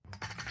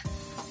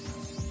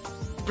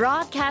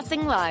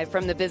Broadcasting live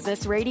from the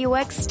Business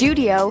RadioX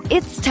studio,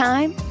 it's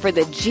time for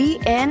the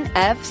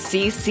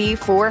GNFCC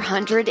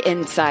 400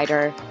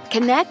 Insider.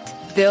 Connect,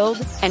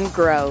 build, and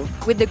grow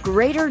with the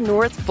Greater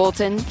North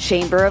Fulton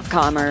Chamber of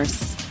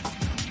Commerce.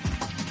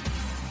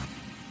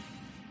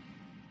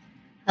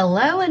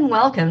 Hello and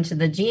welcome to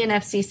the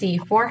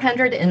GNFCC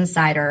 400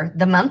 Insider,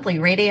 the monthly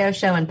radio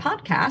show and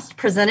podcast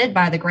presented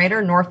by the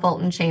Greater North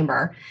Fulton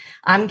Chamber.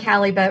 I'm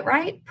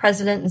Boatright,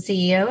 President and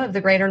CEO of the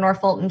Greater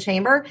North Fulton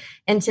Chamber,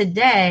 and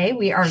today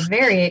we are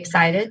very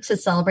excited to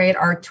celebrate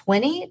our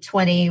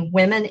 2020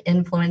 Women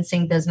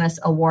Influencing Business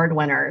Award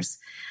winners.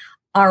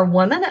 Our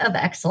Woman of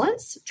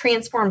Excellence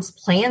transforms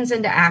plans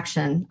into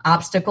action,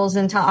 obstacles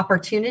into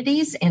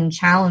opportunities, and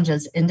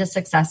challenges into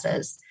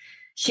successes.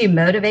 She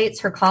motivates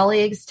her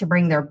colleagues to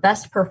bring their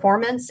best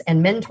performance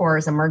and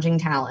mentors emerging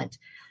talent.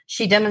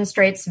 She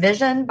demonstrates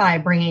vision by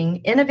bringing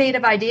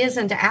innovative ideas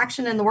into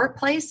action in the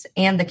workplace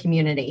and the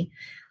community.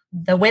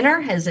 The winner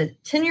is a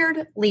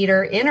tenured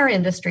leader in our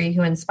industry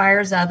who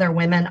inspires other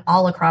women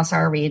all across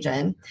our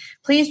region.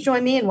 Please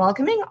join me in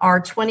welcoming our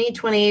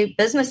 2020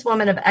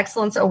 Businesswoman of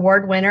Excellence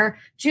Award winner,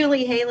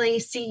 Julie Haley,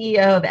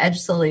 CEO of Edge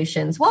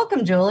Solutions.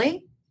 Welcome,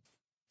 Julie.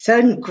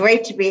 So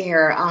great to be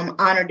here. I'm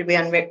honored to be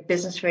on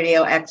Business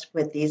RadioX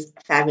with these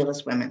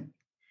fabulous women.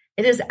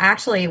 It is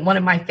actually one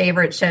of my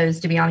favorite shows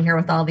to be on here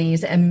with all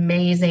these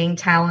amazing,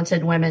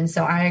 talented women.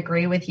 So I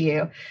agree with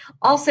you.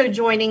 Also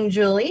joining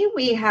Julie,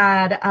 we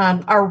had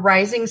our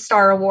Rising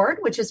Star Award,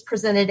 which is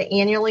presented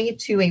annually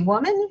to a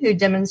woman who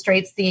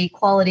demonstrates the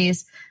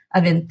qualities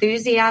of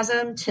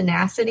enthusiasm,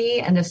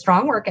 tenacity, and a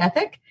strong work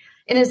ethic,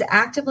 and is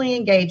actively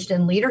engaged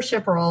in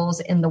leadership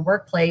roles in the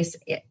workplace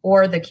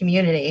or the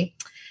community.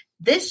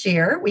 This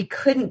year, we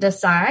couldn't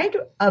decide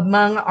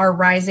among our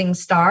rising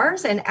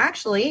stars and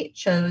actually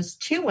chose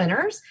two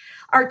winners.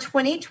 Our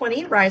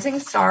 2020 rising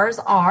stars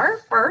are,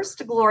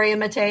 first, Gloria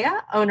Mattei,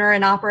 owner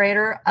and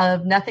operator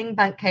of Nothing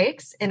Bundt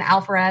Cakes in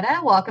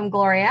Alpharetta. Welcome,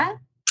 Gloria.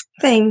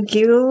 Thank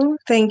you.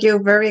 Thank you.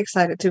 Very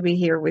excited to be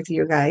here with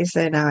you guys.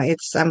 And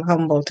I'm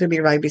humbled to be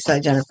right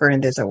beside Jennifer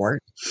in this award.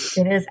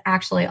 It is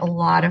actually a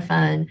lot of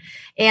fun.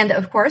 And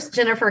of course,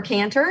 Jennifer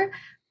Cantor,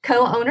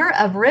 co-owner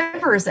of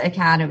Rivers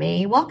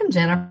Academy. Welcome,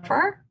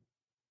 Jennifer.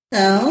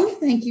 So,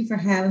 thank you for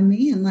having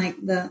me. And like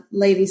the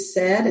lady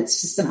said, it's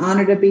just an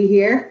honor to be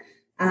here.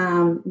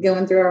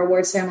 Going through our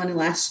award ceremony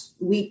last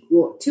week,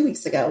 2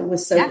 weeks ago,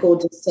 was so cool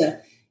just to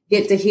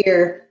get to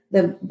hear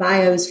the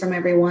bios from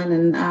everyone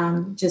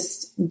and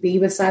just be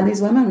beside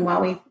these women while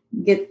we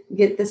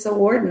get this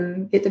award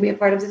and get to be a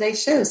part of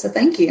today's show. So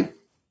thank you.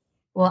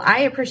 Well, I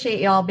appreciate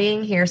y'all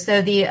being here.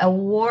 So the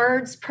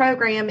awards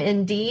program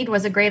indeed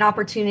was a great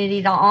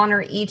opportunity to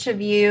honor each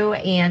of you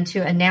and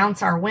to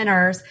announce our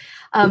winners.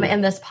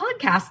 And this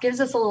podcast gives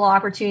us a little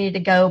opportunity to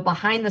go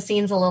behind the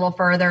scenes a little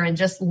further and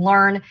just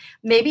learn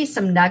maybe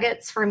some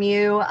nuggets from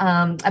you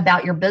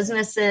about your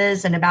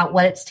businesses and about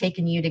what it's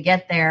taken you to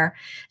get there.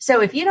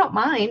 So if you don't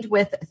mind,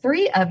 with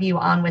three of you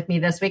on with me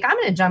this week, I'm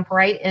going to jump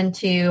right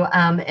into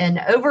an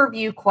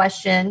overview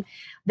question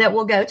that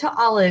will go to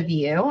all of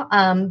you.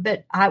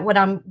 But what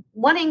I'm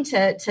wanting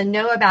to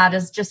know about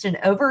is just an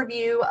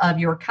overview of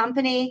your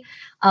company,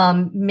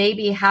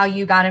 maybe how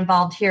you got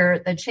involved here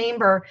at the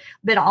Chamber,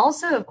 but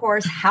also, of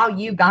course, how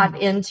you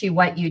got into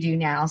what you do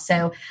now.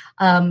 So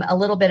a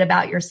little bit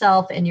about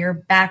yourself and your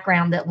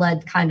background that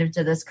led kind of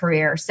to this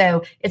career.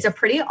 So it's a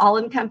pretty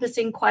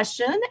all-encompassing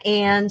question.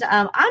 And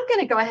I'm going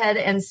to go ahead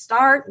and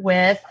start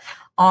with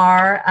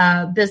our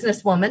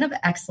businesswoman of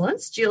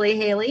excellence, Julie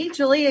Haley.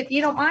 Julie, if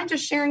you don't mind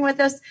just sharing with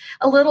us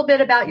a little bit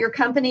about your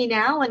company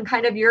now and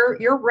kind of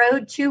your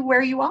road to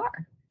where you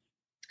are.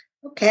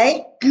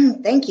 Okay,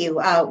 thank you.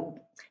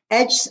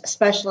 Edge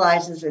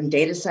specializes in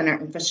data center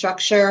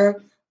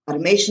infrastructure,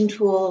 automation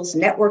tools,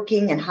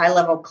 networking, and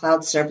high-level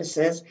cloud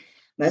services,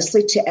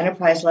 mostly to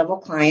enterprise-level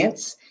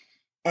clients.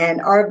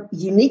 And our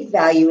unique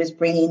value is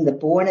bringing the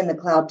born in the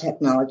cloud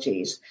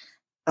technologies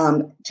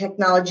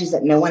that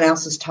no one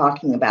else is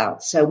talking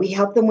about. So we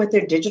help them with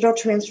their digital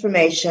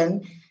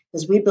transformation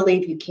because we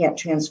believe you can't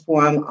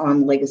transform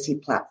on legacy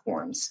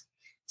platforms.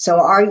 So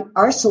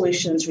our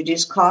solutions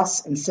reduce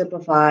costs and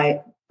simplify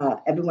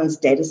everyone's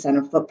data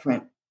center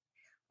footprint.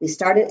 We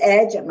started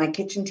Edge at my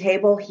kitchen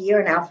table here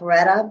in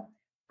Alpharetta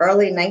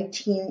early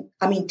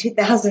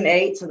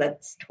 2008, so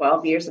that's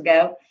 12 years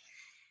ago.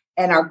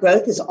 And our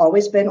growth has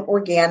always been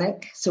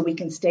organic, so we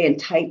can stay in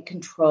tight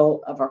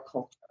control of our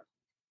culture.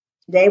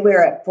 Today,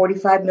 we're at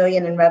 $45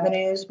 million in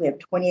revenues. We have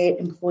 28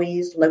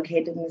 employees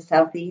located in the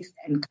Southeast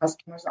and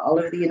customers all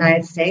over the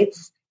United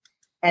States.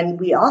 And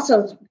we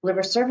also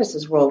deliver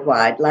services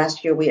worldwide.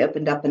 Last year, we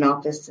opened up an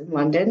office in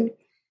London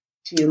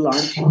to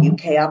launch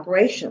UK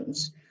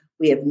operations.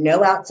 We have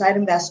no outside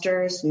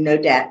investors, no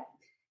debt.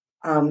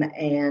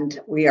 And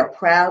we are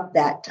proud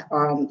that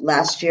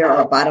last year,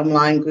 our bottom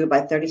line grew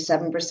by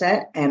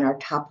 37% and our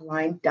top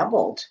line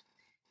doubled.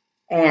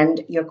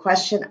 And your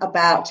question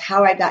about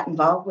how I got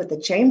involved with the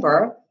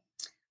Chamber,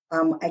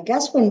 I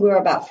guess when we were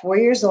about 4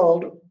 years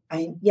old,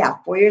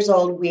 4 years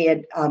old, we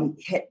had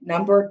hit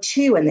number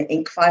 2 in the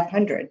Inc.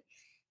 500.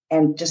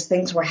 and just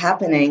things were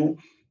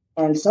happening.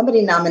 And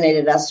somebody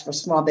nominated us for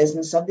Small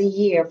Business of the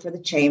Year for the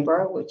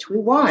Chamber, which we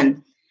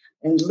won.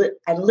 And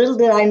little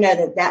did I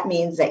know that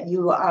means that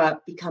you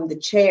become the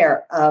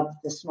chair of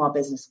the Small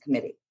Business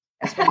Committee.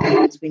 That's what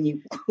happens when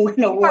you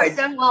win awards.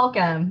 You are so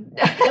welcome.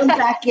 Come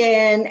back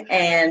in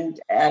and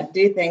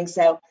do things.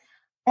 So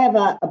I have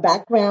a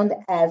background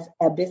as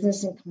a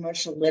business and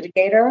commercial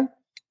litigator.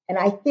 And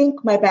I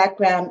think my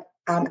background,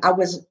 I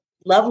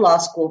love law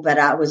school, but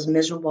I was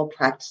miserable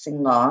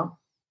practicing law.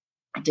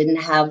 I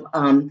didn't have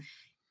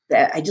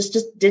I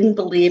just didn't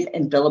believe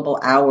in billable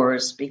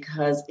hours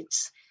because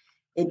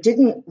it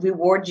didn't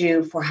reward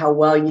you for how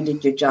well you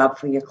did your job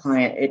for your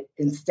client. It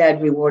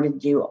instead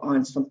rewarded you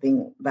on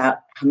something about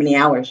how many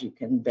hours you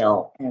can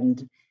bill.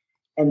 And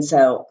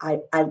so I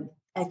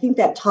think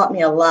that taught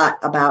me a lot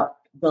about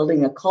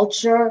building a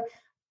culture,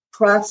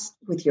 trust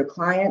with your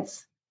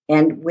clients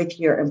and with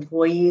your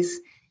employees.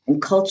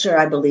 And culture,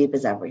 I believe,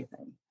 is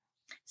everything.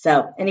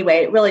 So anyway,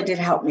 it really did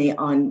help me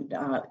on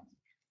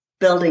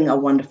building a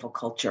wonderful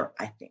culture,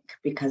 I think,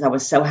 because I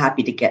was so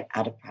happy to get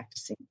out of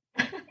practicing.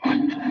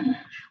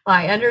 Well,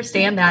 I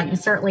understand that, and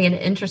certainly an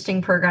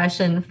interesting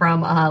progression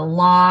from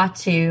law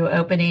to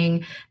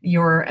opening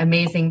your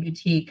amazing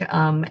boutique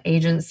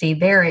agency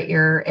there at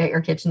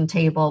your kitchen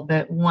table,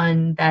 but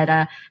one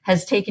that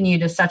has taken you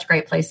to such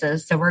great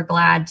places. So we're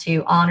glad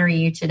to honor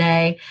you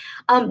today.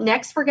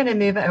 Next, we're going to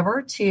move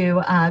over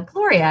to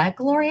Gloria.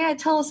 Gloria,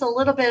 tell us a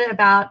little bit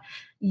about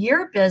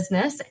your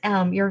business,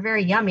 your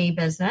very yummy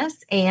business,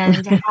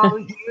 and how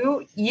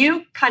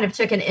you kind of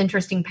took an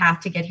interesting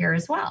path to get here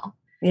as well.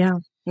 Yeah.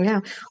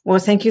 Well,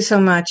 thank you so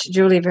much,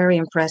 Julie. Very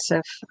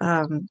impressive.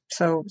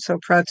 So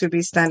proud to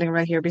be standing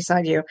right here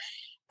beside you.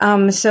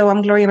 So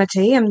I'm Gloria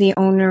Mattei. I'm the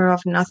owner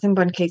of Nothing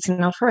Bundt Cakes in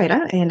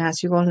Alpharetta. And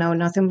as you all know,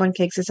 Nothing Bundt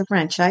Cakes is a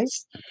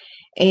franchise.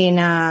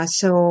 And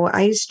so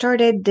I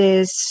started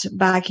this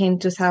back in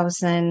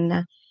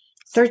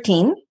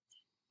 2013.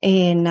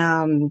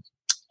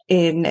 And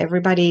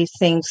everybody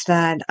thinks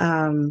that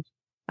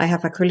I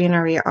have a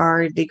culinary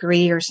art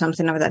degree or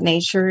something of that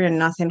nature, and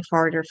nothing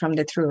farther from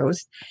the truth.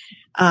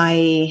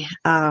 I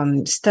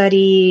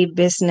study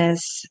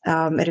business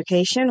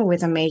education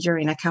with a major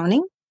in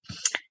accounting,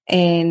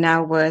 and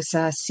I was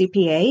a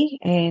CPA,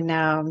 and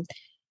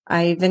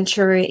I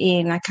ventured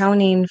in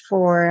accounting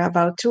for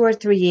about 2 or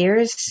 3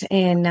 years,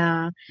 and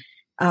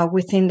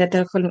within the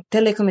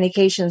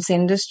telecommunications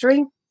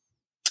industry.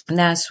 And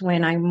that's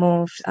when I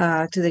moved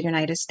to the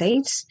United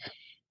States,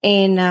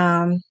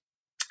 and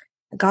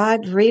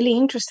got really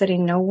interested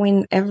in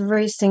knowing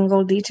every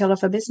single detail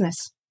of a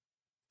business.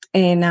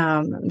 And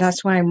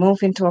that's when I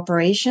moved into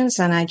operations,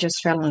 and I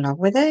just fell in love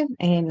with it.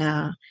 And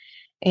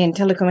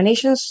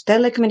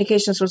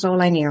telecommunications was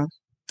all I knew.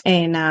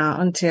 And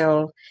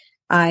until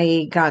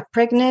I got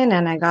pregnant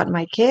and I got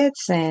my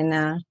kids,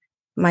 and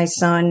my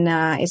son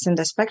is in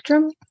the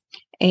spectrum.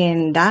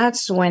 And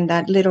that's when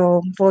that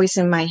little voice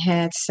in my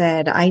head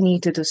said, I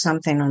need to do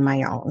something on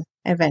my own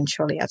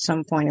eventually at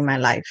some point in my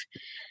life.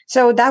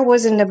 So that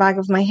was in the back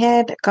of my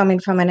head, coming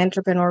from an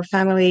entrepreneur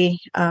family,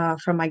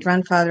 from my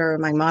grandfather or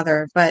my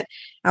mother. But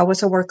I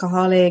was a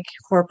workaholic,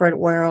 corporate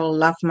world,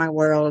 loved my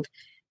world,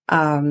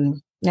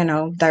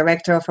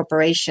 director of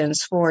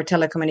operations for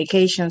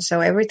telecommunications. So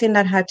everything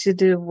that had to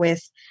do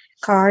with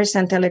cars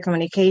and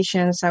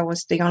telecommunications, I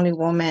was the only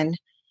woman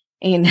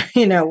in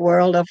a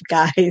world of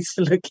guys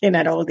looking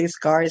at all these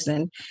cars.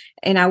 And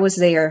I was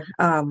there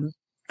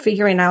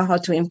figuring out how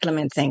to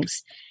implement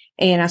things.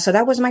 And so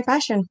that was my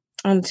passion.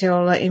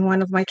 Until in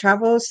one of my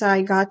travels,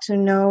 I got to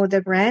know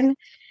the brand,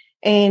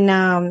 and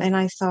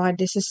I thought,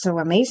 this is so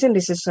amazing.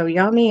 This is so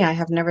yummy. I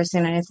have never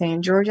seen anything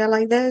in Georgia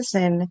like this.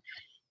 And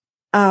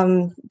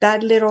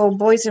that little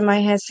voice in my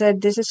head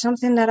said, this is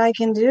something that I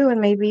can do, and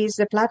maybe it's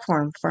the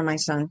platform for my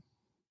son.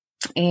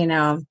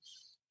 And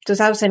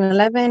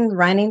 2011,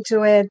 ran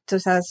into it. 2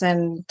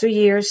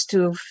 years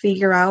to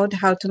figure out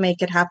how to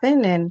make it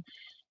happen, and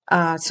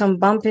some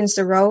bump in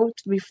the road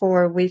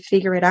before we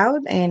figure it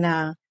out.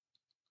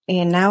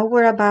 And now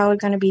we're about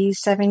going to be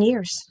 7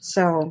 years.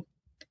 So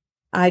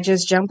I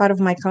just jumped out of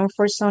my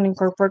comfort zone in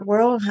corporate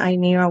world. I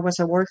knew I was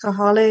a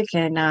workaholic.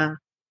 And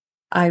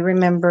I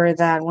remember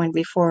that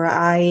before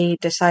I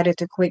decided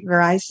to quit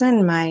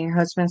Verizon, my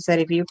husband said,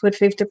 if you put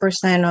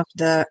 50% of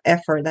the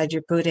effort that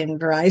you put in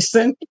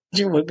Verizon,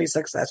 you will be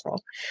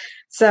successful.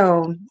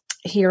 So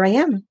here I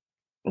am.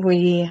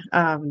 It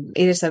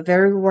is a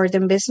very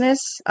rewarding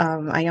business.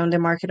 I own the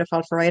market of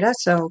Alpharetta.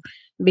 So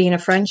being a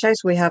franchise,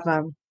 we have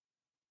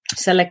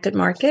selected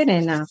market,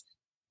 and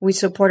we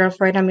support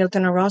Alpharetta,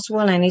 Milton, and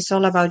Roswell, and it's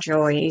all about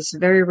joy. It's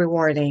very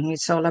rewarding.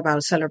 It's all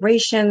about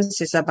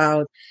celebrations. It's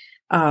about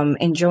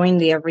enjoying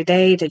the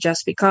everyday, the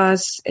just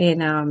because,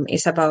 and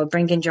it's about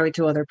bringing joy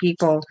to other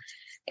people.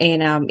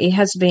 And it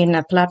has been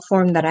a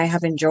platform that I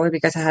have enjoyed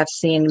because I have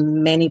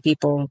seen many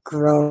people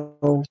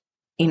grow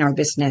in our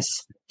business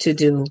to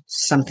do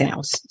something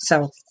else.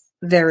 So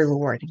very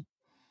rewarding.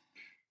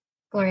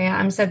 Gloria,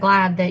 I'm so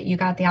glad that you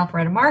got the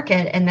Alpharetta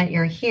market and that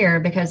you're here,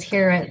 because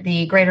here at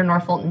the Greater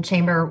North Fulton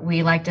Chamber,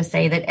 we like to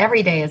say that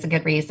every day is a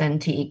good reason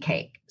to eat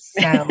cake.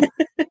 So,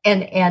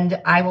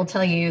 and I will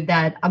tell you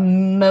that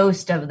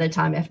most of the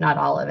time, if not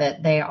all of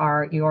it, they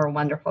are your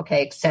wonderful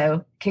cakes.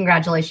 So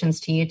congratulations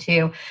to you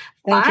too.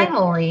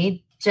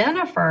 Finally,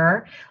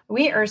 Jennifer,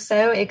 we are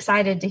so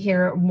excited to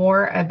hear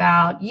more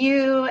about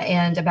you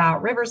and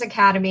about Rivers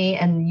Academy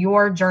and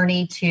your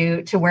journey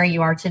to where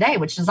you are today,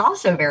 which is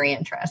also very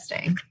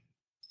interesting.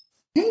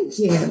 Thank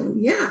you.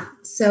 Yeah.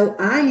 So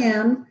I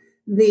am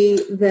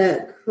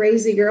the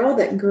crazy girl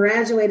that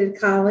graduated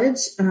college,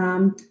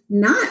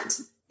 not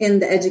in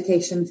the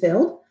education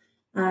field.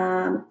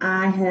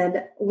 I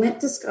had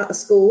went to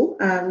school,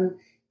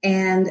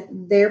 and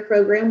their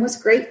program was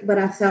great, but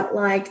I felt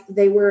like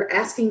they were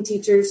asking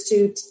teachers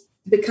to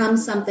become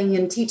something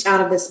and teach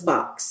out of this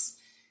box.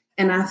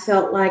 And I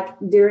felt like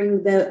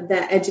during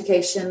the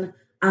education,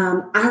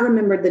 I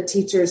remembered the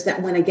teachers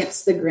that went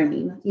against the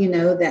grain,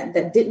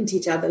 that didn't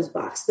teach out of those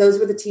boxes. Those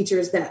were the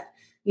teachers that,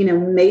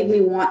 made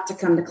me want to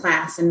come to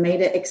class and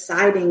made it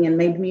exciting and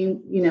made me,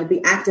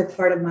 be active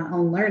part of my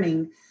own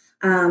learning.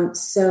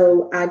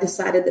 So I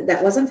decided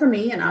that wasn't for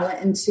me. And I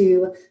went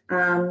into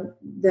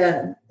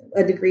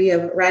a degree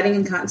of writing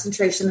and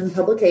concentration and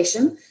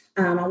publication.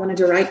 I wanted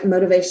to write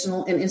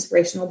motivational and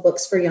inspirational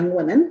books for young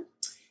women.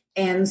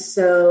 And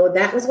so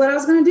that was what I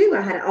was going to do. I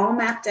had it all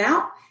mapped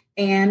out.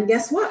 And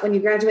guess what? When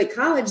you graduate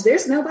college,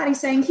 there's nobody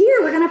saying, here,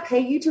 we're going to pay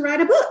you to write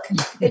a book.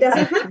 It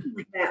doesn't happen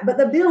like that, but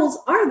the bills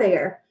are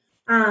there.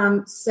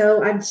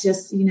 So I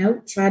just,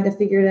 tried to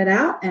figure that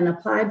out and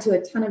applied to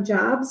a ton of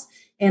jobs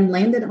and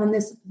landed on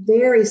this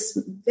very,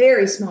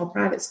 very small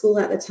private school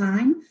at the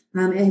time.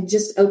 It had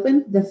just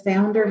opened. The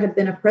founder had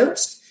been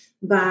approached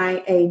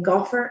by a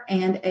golfer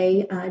and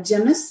a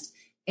gymnast.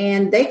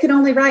 And they could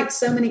only write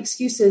so many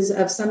excuses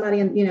of somebody,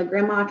 and,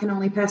 grandma can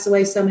only pass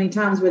away so many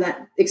times where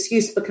that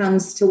excuse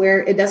becomes to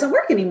where it doesn't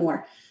work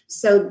anymore.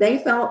 So they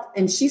felt,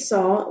 and she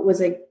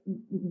was a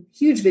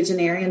huge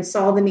visionary and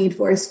saw the need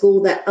for a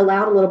school that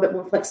allowed a little bit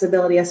more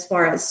flexibility as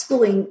far as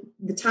schooling,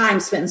 the time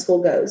spent in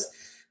school goes.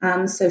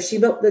 So she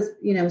built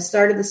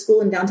started the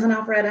school in downtown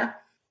Alpharetta.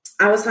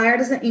 I was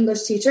hired as an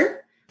English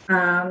teacher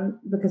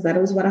because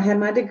that was what I had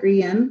my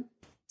degree in.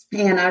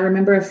 And I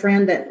remember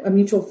a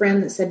mutual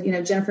friend that said,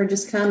 Jennifer,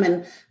 just come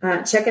and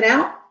check it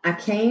out. I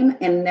came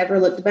and never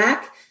looked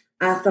back.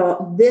 I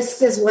thought,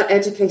 this is what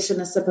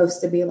education is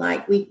supposed to be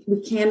like. We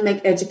can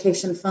make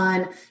education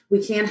fun.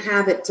 We can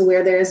have it to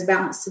where there is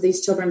balance to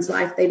these children's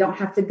life. They don't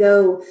have to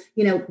go,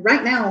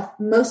 right now,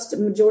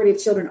 majority of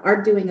children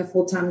are doing a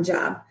full-time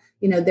job.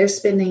 They're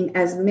spending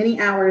as many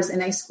hours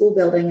in a school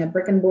building, a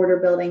brick and mortar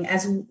building,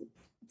 as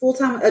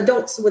full-time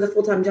adults with a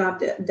full-time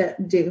job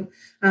do.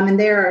 And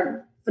there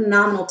are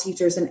phenomenal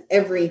teachers in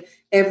every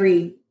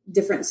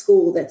different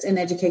school that's in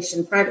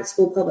education, private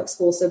school, public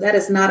school. So that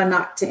is not a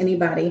knock to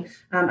anybody.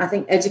 I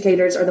think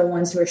educators are the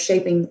ones who are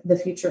shaping the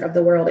future of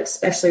the world,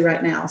 especially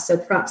right now. So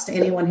props to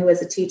anyone who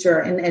is a teacher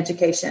in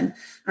education.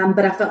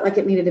 But I felt like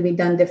it needed to be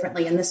done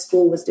differently, and this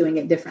school was doing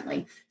it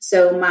differently.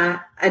 So my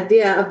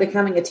idea of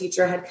becoming a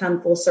teacher had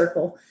come full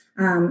circle.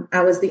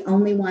 I was the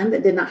only one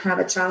that did not have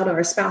a child or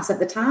a spouse at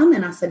the time.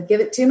 And I said, give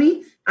it to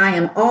me. I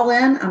am all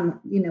in.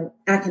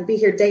 I can be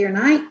here day or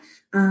night.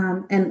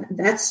 And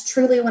that's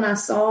truly when I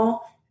saw,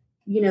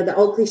 the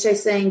old cliche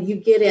saying, you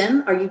get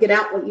in or you get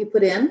out what you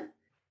put in.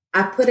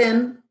 I put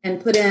in,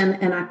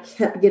 and I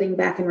kept getting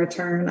back in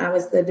return. I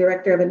was the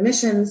director of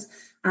admissions,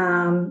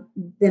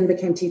 then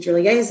became teacher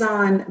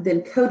liaison,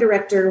 then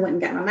co-director, went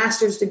and got my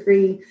master's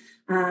degree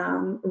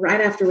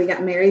right after we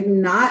got married.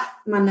 Not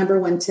my number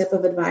one tip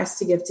of advice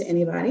to give to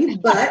anybody,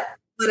 but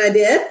I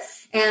did.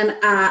 And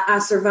I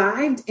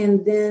survived.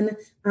 And then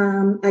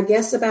I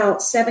guess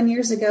about 7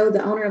 years ago,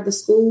 the owner of the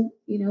school,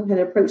 had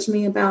approached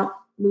me about,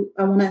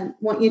 I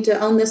want you to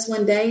own this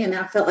one day. And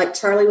I felt like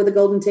Charlie with a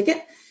golden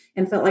ticket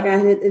and felt like I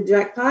hit the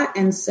jackpot.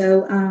 And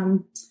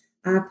so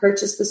I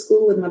purchased the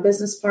school with my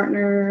business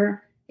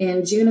partner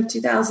in June of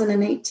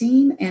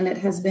 2018. And it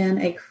has been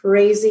a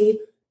crazy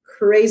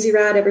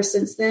ride ever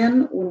since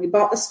then. When we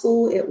bought the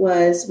school,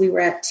 we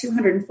were at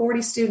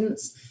 240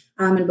 students.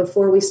 And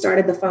before we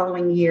started the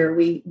following year,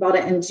 we bought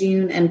it in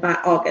June, and by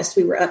August,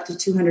 we were up to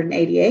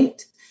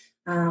 288.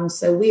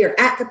 So we are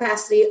at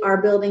capacity.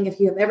 Our building, if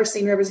you have ever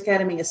seen Rivers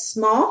Academy, is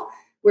small.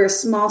 We're a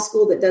small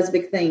school that does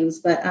big things,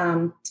 but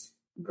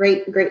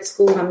great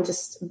school. I'm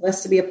just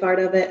blessed to be a part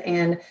of it.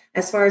 And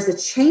as far as the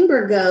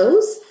chamber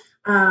goes,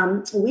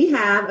 we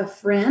have a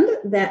friend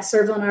that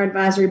serves on our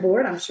advisory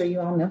board. I'm sure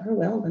you all know her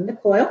well, Linda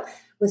Coyle.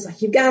 Was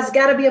like, you guys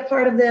got to be a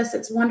part of this.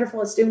 It's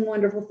wonderful. It's doing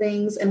wonderful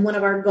things. And one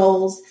of our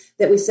goals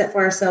that we set for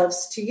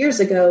ourselves 2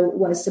 years ago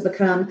was to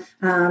become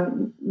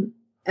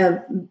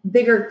a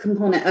bigger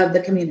component of the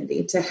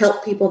community, to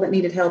help people that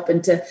needed help,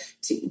 and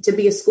to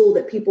be a school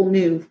that people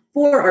knew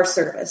for our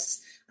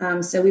service.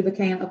 So we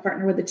became a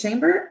partner with the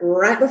chamber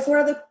right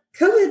before the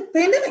COVID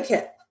pandemic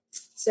hit.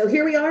 So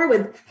here we are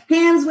with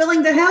hands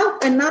willing to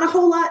help and not a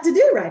whole lot to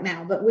do right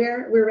now, but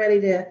we're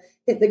ready to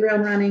hit the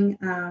ground running.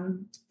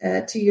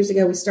 2 years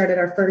ago, we started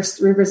our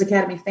first Rivers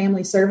Academy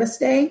Family Service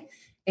Day,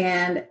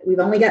 and we've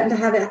only gotten to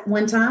have it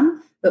one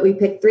time, but we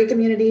picked three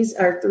charities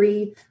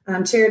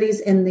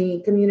in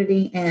the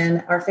community,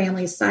 and our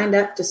families signed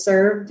up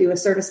to do a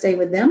service day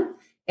with them.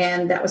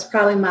 And that was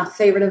probably my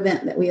favorite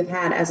event that we have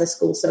had as a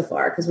school so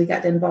far, because we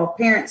got to involve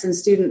parents and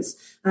students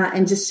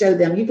and just show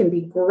them you can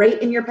be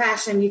great in your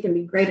passion, you can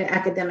be great at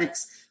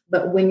academics,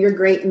 but when you're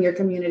great in your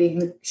community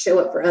and show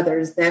up for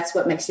others, that's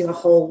what makes you a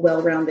whole,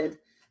 well-rounded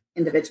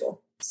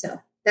individual. So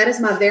that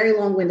is my very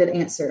long-winded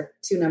answer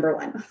to number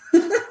one.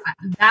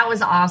 That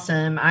was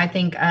awesome. I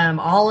think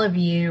all of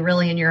you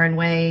really in your own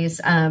ways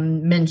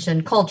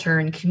mentioned culture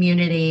and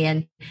community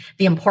and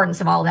the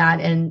importance of all that.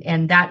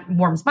 And that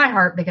warms my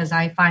heart, because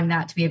I find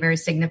that to be a very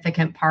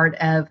significant part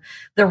of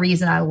the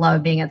reason I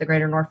love being at the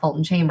Greater North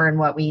Fulton Chamber and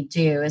what we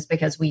do, is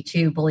because we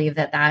too believe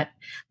that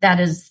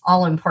is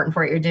all important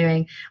for what you're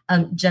doing.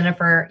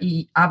 Jennifer,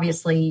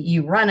 obviously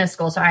you run a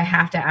school, so I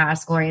have to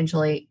ask Gloria and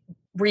Julie,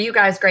 were you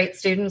guys great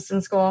students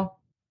in school?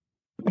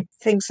 I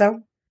think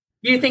so.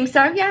 You think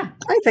so? Yeah.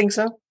 I think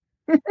so.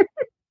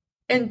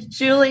 And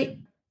Julie?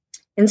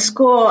 In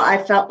school,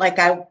 I felt like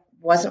I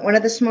wasn't one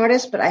of the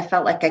smartest, but I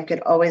felt like I could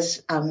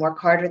always work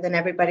harder than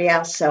everybody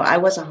else. So I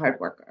was a hard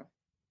worker.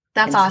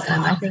 That's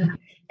awesome. I think,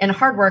 and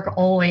hard work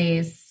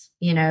always,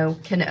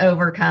 can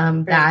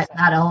overcome that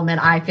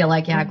element. I feel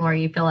like, yeah,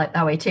 Gloria, you feel like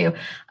that way too.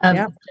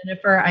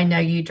 Jennifer, I know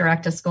you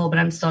direct a school, but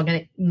I'm still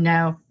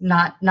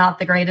not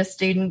the greatest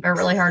student, but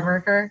really hard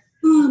worker.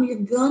 You're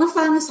going to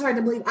find this hard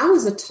to believe. I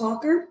was a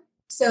talker.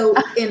 So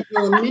in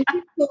elementary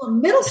school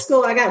and middle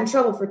school, I got in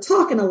trouble for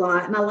talking a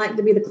lot, and I liked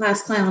to be the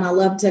class clown. I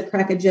loved to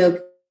crack a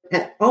joke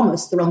at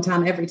almost the wrong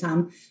time every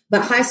time.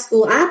 But high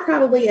school, I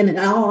probably, and in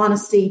all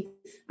honesty,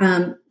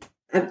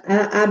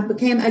 I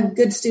became a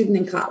good student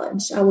in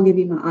college. I will give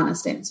you my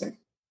honest answer.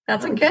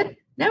 That's it's a good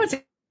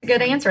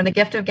answer. And the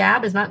gift of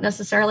gab is not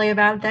necessarily a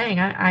bad thing.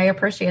 I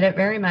appreciate it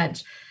very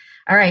much.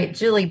 All right,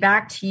 Julie,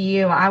 back to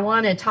you. I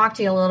want to talk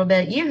to you a little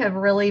bit. You have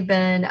really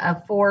been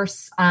a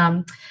force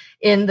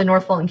in the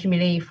North Fulton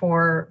community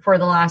for the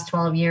last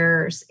 12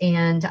 years.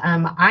 And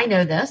I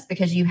know this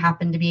because you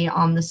happened to be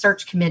on the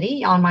search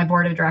committee on my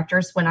board of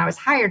directors when I was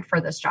hired for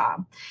this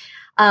job.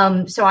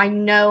 So I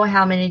know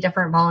how many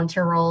different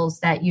volunteer roles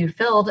that you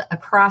filled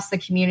across the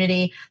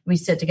community. We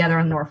sit together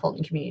on the North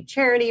Fulton Community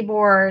Charity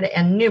Board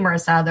and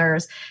numerous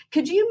others.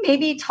 Could you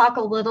maybe talk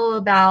a little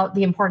about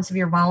the importance of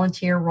your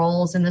volunteer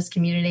roles in this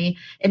community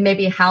and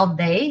maybe how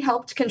they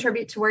helped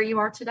contribute to where you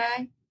are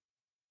today?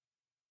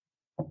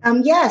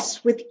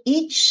 Yes, with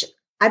each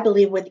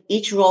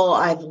role,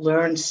 I've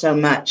learned so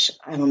much,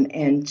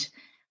 and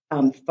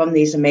from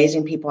these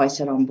amazing people I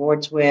sit on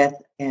boards with,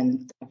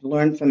 and I've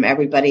learned from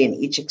everybody in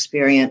each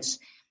experience,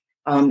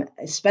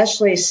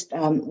 especially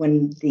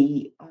when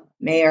the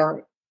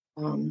mayor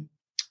of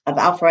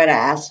Alpharetta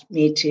asked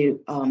me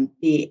to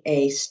be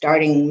a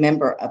starting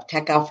member of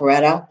Tech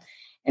Alpharetta,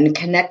 and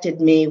connected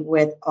me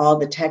with all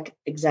the tech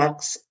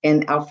execs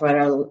in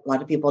Alpharetta. A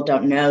lot of people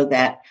don't know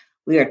that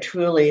we are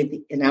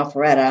truly in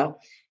Alpharetta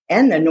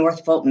and the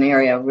North Fulton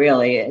area,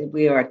 really.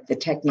 We are the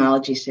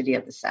technology city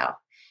of the South.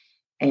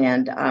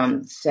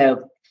 And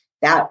so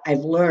that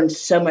I've learned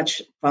so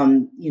much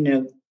from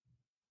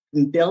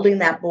building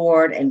that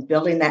board and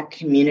building that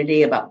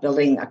community, about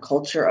building a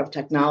culture of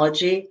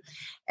technology.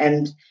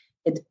 And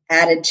it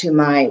added to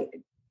my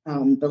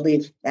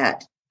belief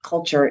that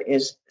culture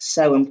is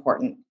so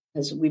important,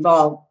 because we've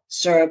all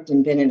served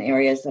and been in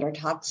areas that are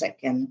toxic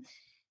and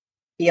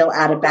feel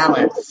out of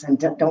balance and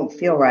don't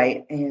feel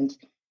right. And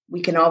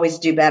we can always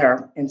do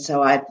better. And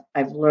so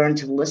I've learned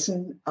to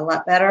listen a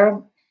lot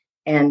better.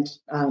 And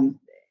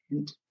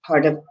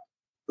part of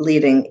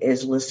leading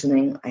is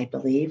listening, I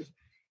believe.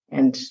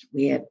 And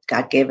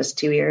God gave us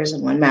 2 ears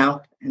and one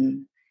mouth.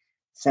 And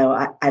so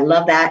I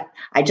love that.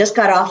 I just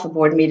got off a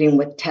board meeting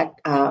with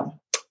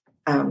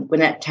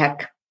Gwinnett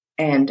Tech.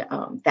 And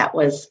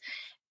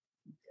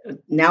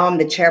now I'm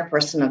the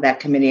chairperson of that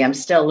committee. I'm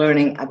still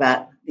learning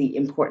about the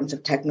importance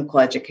of technical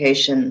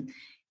education.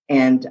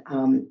 And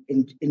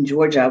in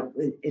Georgia,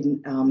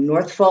 in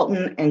North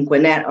Fulton and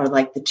Gwinnett are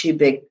like the two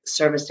big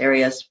service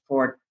areas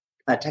for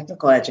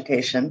technical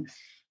education.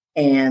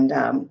 And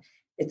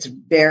it's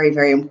very,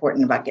 very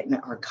important about getting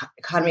our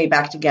economy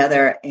back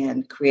together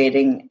and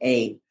creating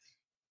a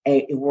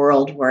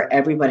world where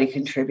everybody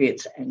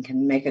contributes and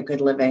can make a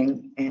good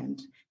living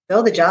and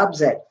fill the jobs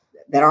that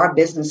our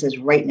businesses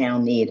right now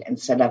need,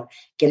 instead of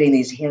getting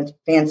these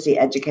fancy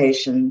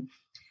education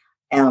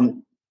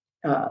and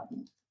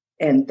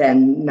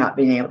then not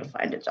being able to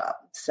find a job.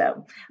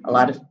 So a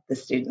lot of the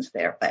students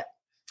there, but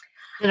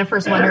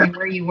Jennifer's wondering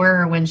where you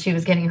were when she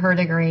was getting her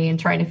degree and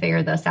trying to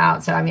figure this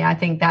out. So, I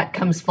think that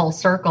comes full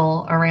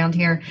circle around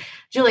here.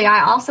 Julie,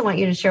 I also want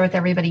you to share with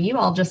everybody, you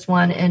all just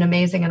won an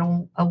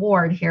amazing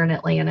award here in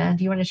Atlanta.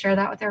 Do you want to share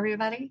that with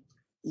everybody?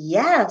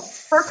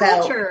 Yes. For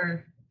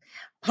culture.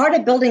 part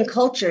of building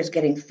culture is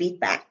getting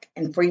feedback.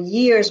 And for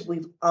years,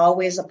 we've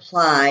always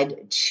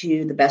applied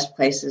to the Best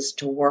Places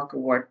to Work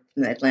award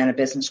from the Atlanta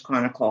Business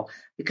Chronicle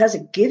because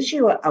it gives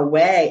you a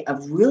way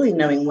of really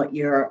knowing what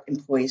your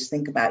employees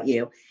think about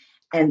you.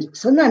 And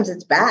sometimes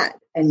it's bad,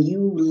 and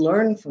you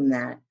learn from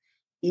that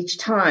each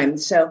time.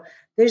 So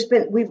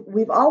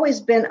we've always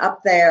been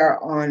up there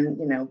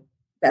on,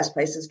 Best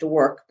Places to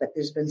Work, but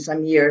there's been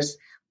some years.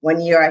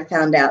 One year I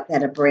found out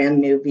that a brand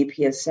new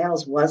VP of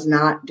sales was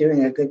not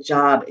doing a good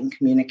job in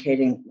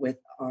communicating with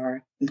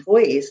our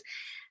employees.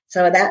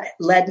 So that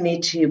led me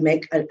to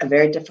make a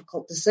very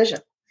difficult decision.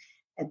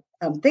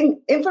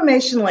 And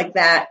information like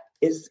that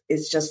is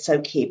just so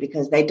key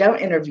because they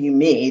don't interview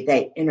me,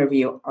 they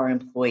interview our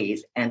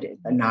employees, and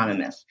it's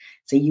anonymous.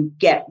 So you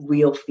get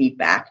real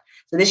feedback.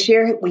 So this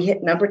year we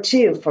hit number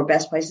 2 for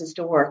Best Places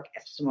to Work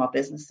for small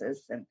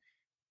businesses. And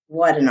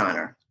what an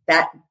honor.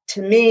 That,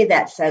 to me,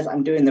 that says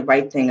I'm doing the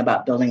right thing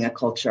about building a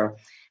culture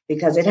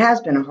because it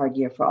has been a hard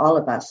year for all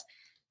of us.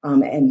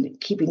 And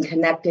keeping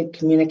connected,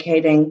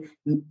 communicating,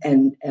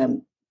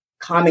 and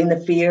calming the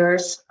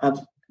fears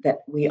that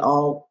we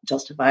all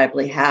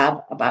justifiably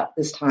have about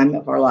this time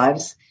of our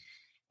lives.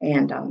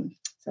 And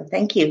so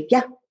thank you.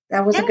 Yeah,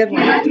 that was a good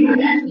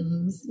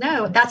one.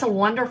 No, that's a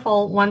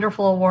wonderful,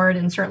 wonderful award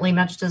and certainly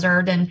much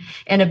deserved and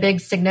a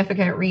big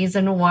significant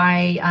reason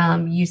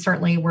why you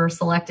certainly were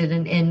selected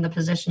in the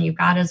position you've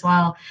got as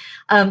well.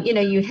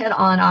 You hit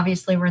on,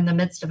 obviously, we're in the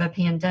midst of a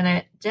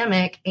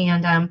pandemic.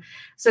 And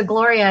so,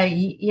 Gloria,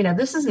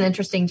 this is an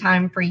interesting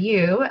time for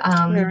you.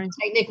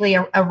 Technically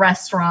a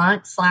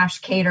restaurant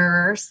 /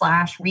 caterer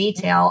 /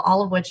 retail,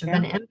 all of which have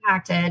been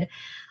impacted.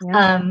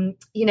 Yeah.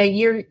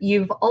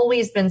 You've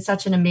always been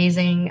such an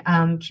amazing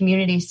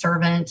community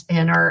servant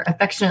and are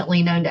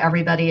affectionately known to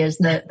everybody as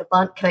the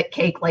Bundt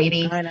cake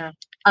lady. I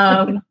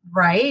know.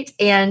 Right.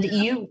 And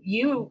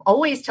you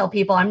always tell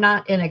people I'm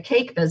not in a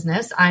cake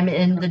business. I'm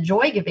in the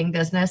joy giving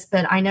business,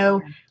 but I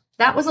know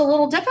that was a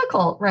little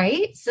difficult,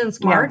 right?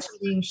 Since March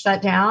being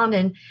shut down.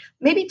 And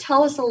maybe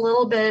tell us a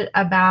little bit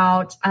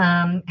about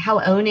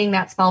how owning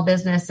that small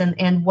business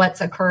and what's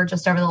occurred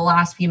just over the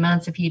last few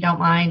months, if you don't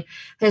mind,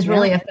 has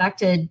really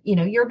affected,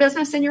 your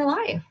business and your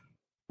life.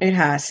 It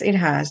has.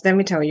 Let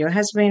me tell you, it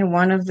has been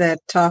one of the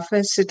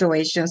toughest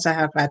situations I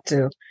have had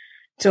to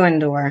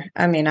endure.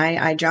 I mean,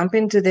 I jump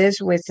into this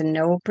with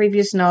no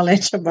previous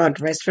knowledge about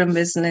restaurant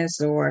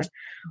business or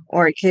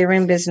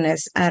catering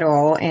business at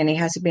all. And it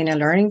has been a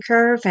learning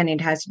curve and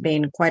it has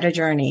been quite a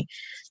journey.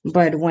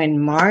 But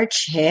when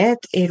March hit,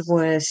 it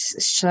was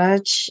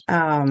such,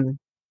 how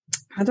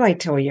do I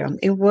tell you?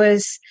 It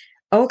was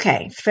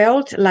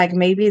felt like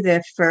maybe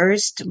the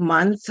first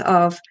month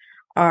of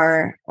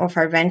our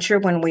venture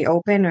when we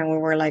opened and we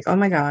were like, oh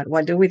my God,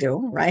 what do we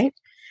do? Right.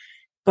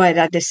 But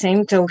at the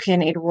same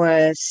token, it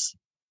was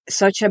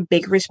such a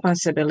big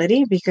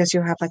responsibility because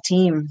you have a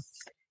team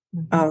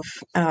of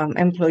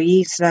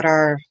employees that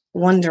are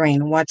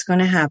wondering what's going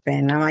to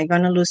happen. Am I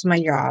going to lose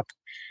my job?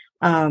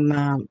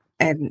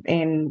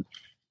 And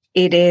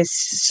it is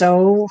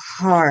so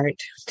hard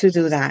to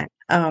do that.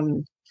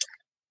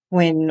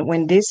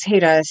 When this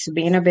hit us,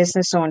 being a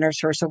business owner,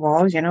 first of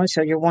all,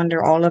 so you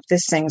wonder all of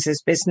these things.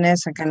 Is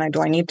business?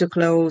 Do I need to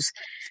close?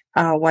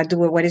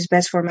 What is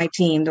best for my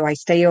team? Do I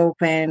stay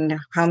open?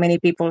 How many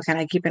people can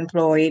I keep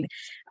employed?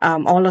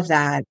 All of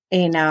that.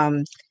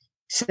 And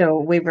so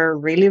we were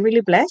really,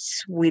 really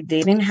blessed. We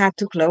didn't have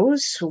to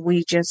close.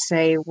 We just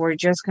say we're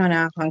just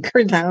gonna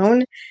hunker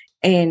down.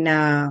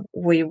 And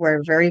we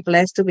were very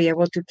blessed to be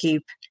able to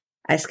keep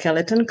a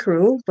skeleton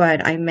crew,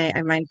 but I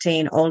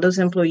maintain all those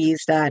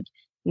employees that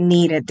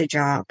needed the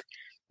job.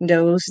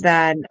 Those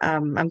that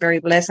I'm very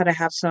blessed that I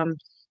have some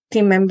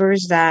team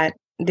members that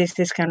this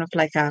is kind of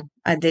like a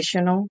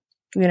additional,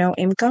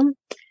 income.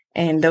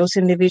 And those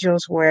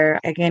individuals where,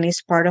 again,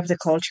 it's part of the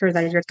culture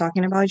that you're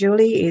talking about,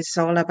 Julie. It's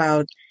all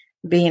about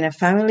being a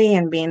family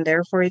and being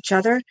there for each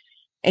other.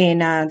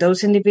 And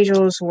those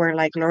individuals were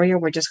like, Gloria,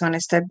 we're just going to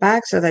step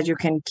back so that you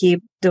can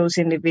keep those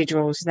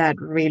individuals that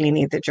really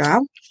need the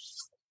job.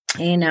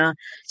 And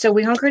so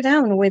we hunkered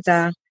down with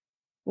a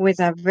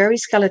very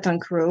skeleton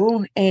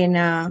crew.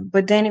 And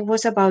but then it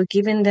was about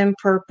giving them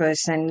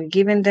purpose and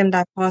giving them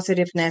that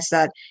positiveness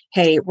that,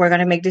 hey, we're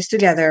going to make this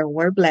together.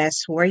 We're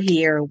blessed. We're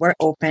here. We're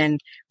open.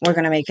 We're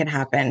going to make it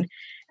happen.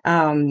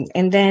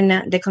 And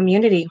then the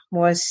community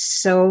was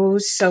so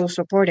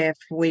supportive.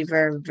 We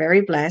were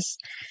very blessed.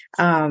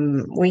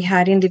 We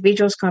had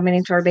individuals coming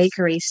into our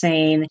bakery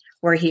saying,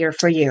 we're here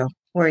for you.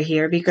 We're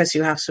here because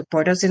you have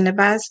supported us in the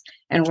past,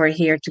 and we're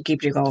here to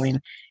keep you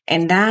going.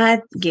 And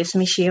that gives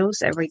me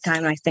chills every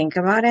time I think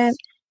about it.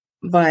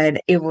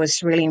 But it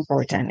was really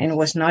important. And it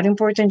was not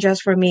important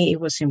just for me. It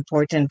was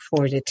important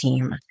for the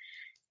team.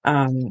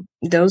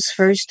 Those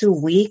first 2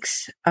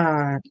 weeks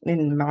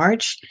in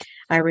March,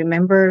 I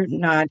remember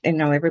not,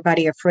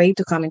 everybody afraid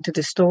to come into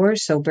the store.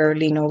 So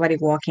barely nobody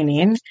walking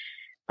in.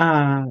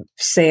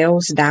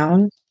 Sales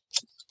down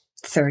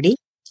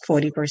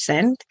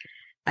 30-40%.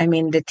 I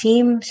mean, the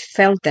team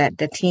felt that,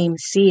 the team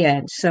see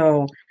it.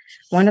 So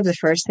one of the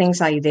first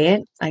things I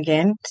did,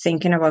 again,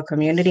 thinking about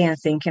community and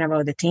thinking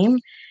about the team,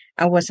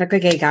 I was like,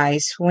 okay,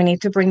 guys, we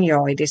need to bring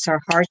joy. These are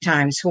hard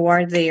times. Who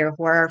are there?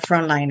 Who are our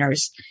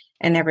frontliners?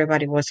 And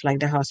everybody was like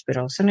the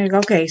hospitals. And I go,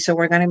 okay, so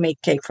we're going to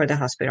make cake for the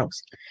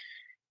hospitals.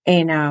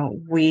 And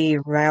we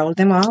riled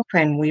them up,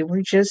 and we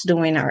were just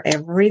doing our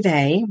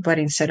everyday. But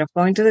instead of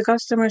going to the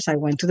customers, I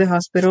went to the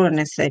hospital and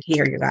I said,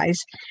 here, you guys.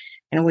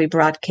 And we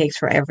brought cakes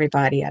for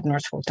everybody at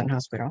North Fulton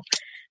Hospital.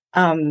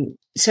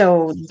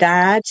 So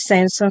that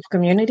sense of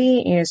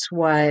community is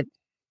what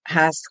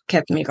has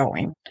kept me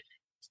going.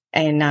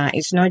 And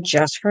it's not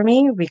just for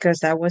me, because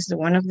that was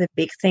one of the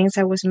big things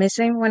I was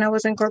missing when I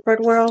was in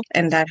corporate world.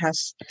 And that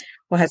has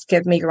what has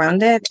kept me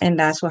grounded. And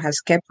that's what has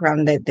kept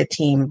grounded the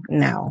team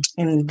now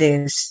in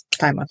this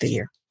time of the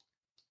year.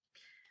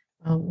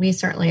 Well, we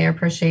certainly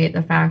appreciate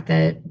the fact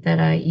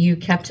that you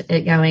kept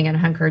it going and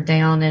hunkered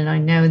down. And I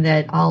know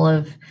that all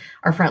of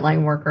our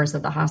frontline workers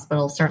at the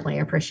hospital certainly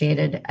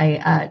appreciated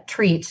a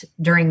treat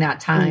during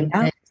that time.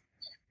 Yeah.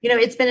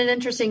 It's been an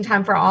interesting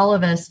time for all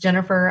of us.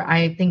 Jennifer,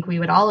 I think we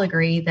would all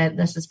agree that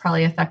this has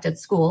probably affected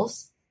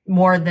schools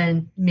more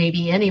than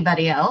maybe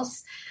anybody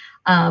else.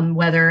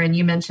 And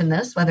you mentioned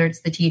this, whether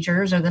it's the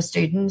teachers or the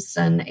students,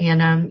 and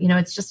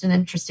it's just an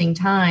interesting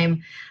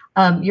time.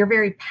 You're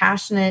very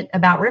passionate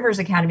about Rivers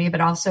Academy, but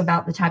also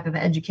about the type of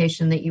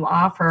education that you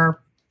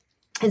offer.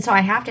 And so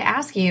I have to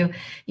ask you,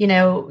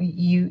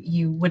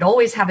 you would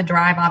always have a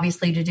drive,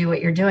 obviously, to do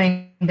what you're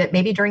doing, but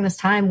maybe during this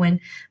time when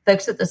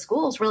folks at the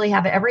schools really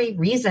have every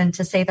reason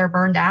to say they're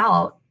burned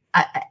out,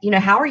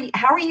 how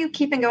are you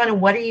keeping going,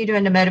 and what are you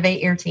doing to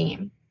motivate your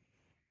team?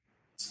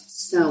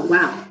 So,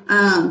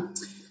 wow.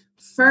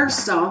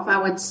 First off, I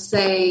would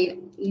say,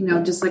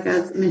 just like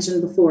I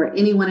mentioned before,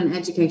 anyone in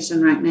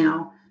education right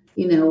now,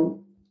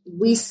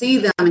 we see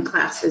them in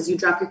classes. You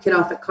drop your kid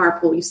off at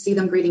carpool. You see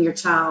them greeting your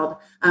child.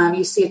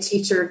 You see a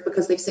teacher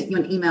because they've sent you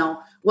an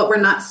email. What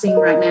we're not seeing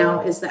right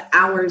now is the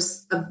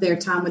hours of their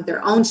time with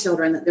their own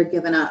children that they're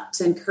giving up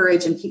to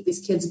encourage and keep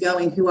these kids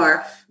going who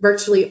are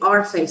virtually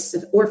face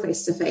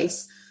to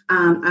face.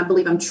 I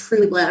believe I'm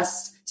truly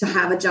blessed to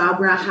have a job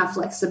where I have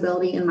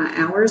flexibility in my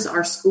hours.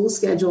 Our school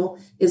schedule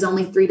is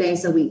only 3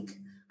 days a week.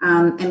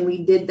 And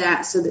we did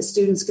that so that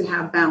students could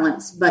have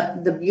balance.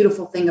 But the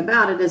beautiful thing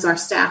about it is our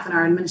staff and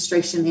our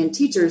administration and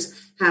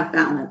teachers have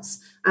balance.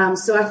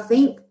 So I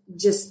think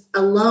just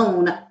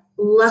alone,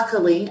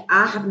 luckily,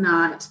 I have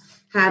not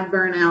had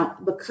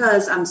burnout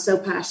because I'm so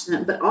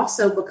passionate, but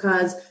also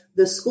because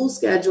the school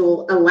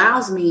schedule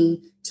allows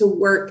me to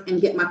work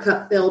and get my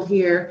cup filled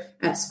here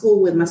at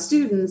school with my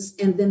students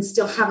and then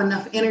still have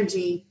enough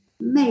energy.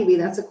 Maybe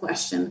that's a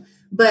question,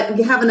 but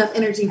have enough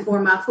energy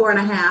for my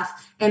 4.5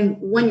 and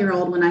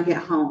 1-year-old when I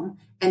get home.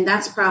 And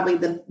that's probably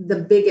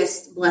the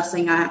biggest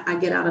blessing I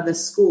get out of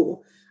this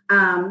school.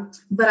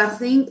 But I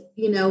think,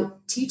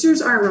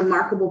 teachers are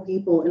remarkable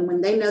people. And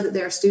when they know that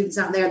there are students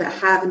out there that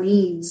have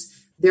needs,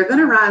 they're going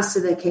to rise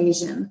to the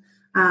occasion.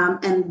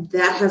 And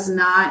that has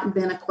not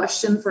been a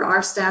question for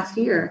our staff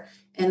here.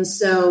 And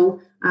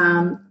so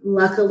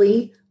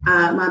luckily,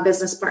 my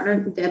business partner,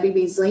 Debbie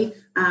Beasley,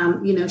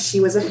 she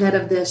was ahead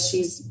of this.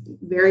 She's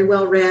very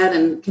well read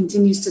and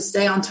continues to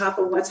stay on top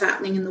of what's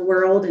happening in the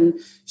world. And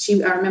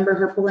I remember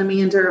her pulling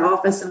me into her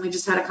office and we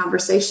just had a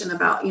conversation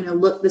about,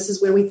 look, this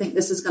is where we think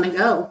this is going to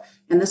go.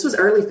 And this was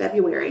early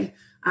February.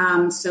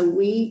 So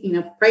we,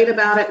 prayed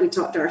about it. We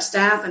talked to our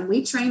staff and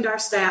we trained our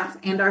staff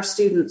and our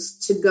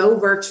students to go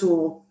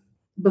virtual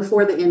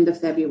before the end of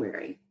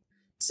February.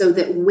 So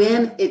that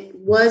when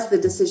the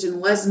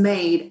decision was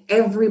made,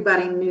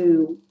 everybody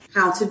knew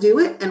how to do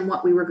it and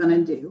what we were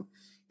going to do.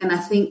 And I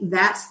think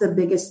that's the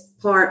biggest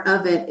part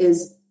of it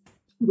is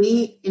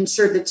we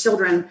ensured the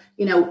children,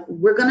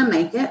 we're going to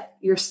make it.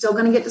 You're still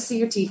going to get to see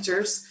your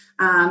teachers.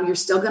 You're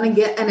still going to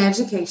get an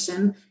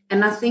education.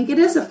 And I think it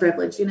is a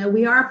privilege.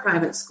 We are a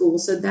private school.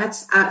 So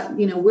that's,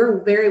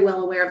 we're very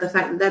well aware of the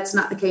fact that that's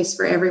not the case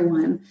for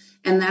everyone.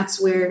 And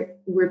that's where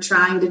we're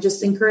trying to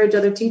just encourage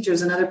other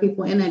teachers and other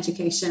people in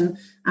education.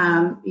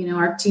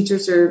 Our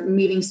teachers are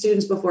meeting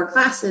students before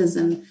classes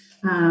and,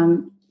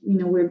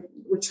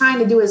 we're trying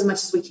to do as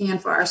much as we can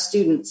for our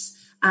students.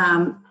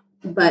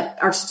 But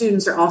our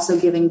students are also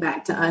giving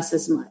back to us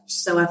as much.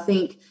 So I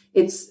think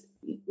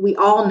we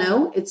all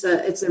know it's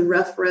a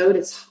rough road.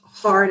 It's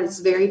hard. It's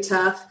very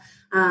tough.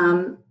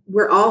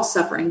 We're all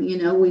suffering.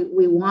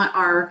 We want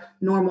our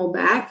normal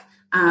back,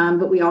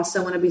 but we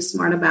also want to be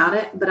smart about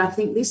it. But I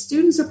think these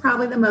students are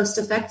probably the most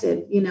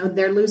affected.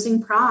 They're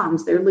losing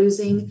proms. They're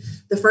losing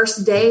the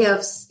first day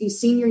of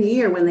senior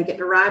year when they get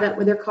to ride up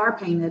with their car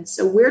painted.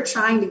 So we're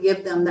trying to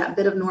give them that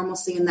bit of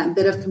normalcy and that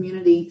bit of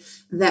community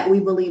that we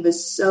believe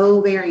is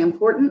so very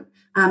important,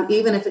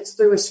 even if it's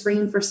through a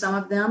screen for some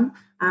of them.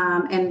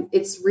 And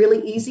it's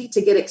really easy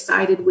to get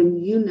excited when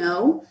you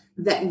know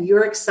that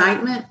your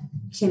excitement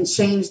can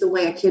change the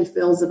way a kid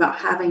feels about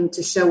having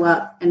to show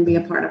up and be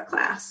a part of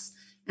class.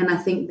 And I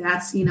think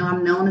that's,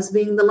 I'm known as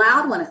being the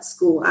loud one at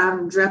school. I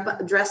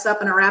dress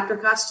up in a Raptor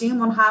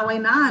costume on Highway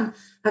 9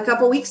 a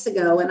couple weeks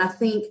ago. And I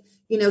think,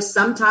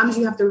 sometimes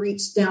you have to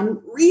reach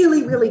down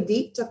really, really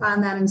deep to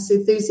find that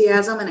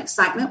enthusiasm and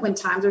excitement when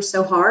times are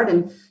so hard.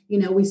 And,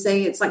 we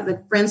say it's like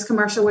the Friends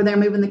commercial where they're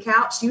moving the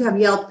couch. You have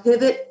yelled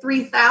pivot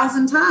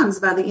 3,000 times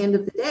by the end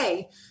of the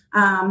day.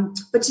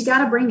 But you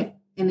got to bring it.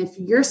 And if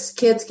your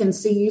kids can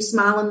see you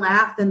smile and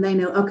laugh, then they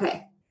know,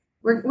 okay,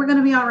 we're going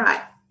to be all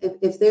right.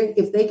 If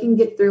they can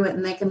get through it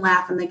and they can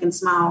laugh and they can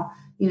smile,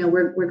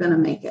 we're going to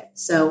make it.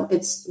 So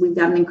we've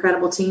got an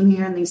incredible team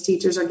here, and these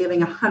teachers are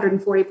giving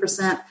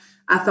 140%.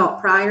 I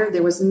thought prior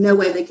there was no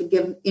way they could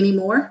give any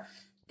more,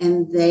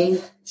 and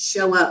they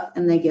show up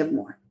and they give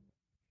more.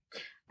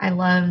 I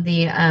love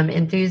the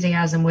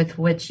enthusiasm with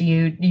which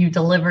you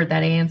delivered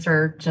that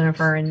answer,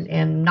 Jennifer,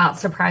 and not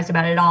surprised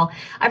about it at all.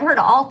 I've heard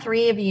all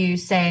three of you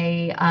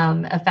say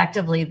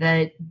effectively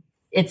that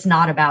it's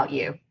not about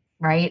you,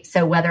 right?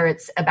 So whether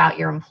it's about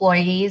your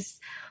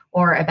employees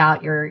or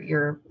about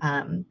your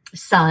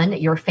son,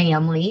 your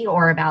family,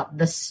 or about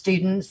the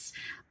students,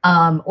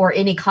 or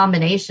any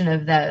combination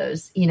of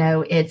those,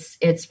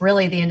 it's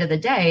really the end of the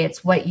day,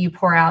 it's what you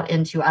pour out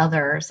into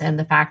others, and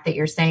the fact that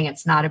you're saying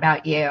it's not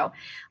about you.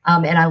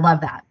 And I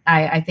love that.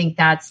 I think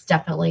that's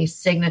definitely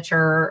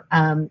signature,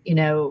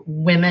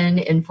 women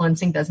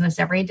influencing business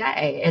every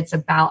day. It's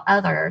about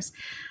others.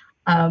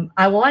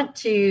 I want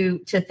to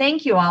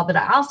thank you all, but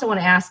I also want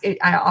to ask,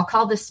 I'll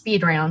call this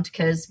speed round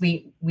because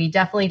we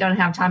definitely don't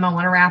have time. I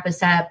want to wrap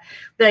us up,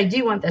 but I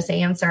do want this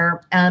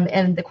answer.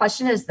 And the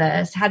question is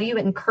this: how do you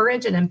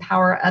encourage and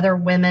empower other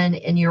women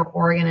in your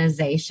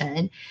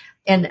organization?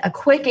 And a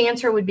quick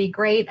answer would be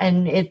great.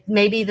 And it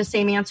may be the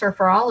same answer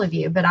for all of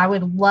you, but I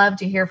would love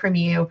to hear from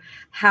you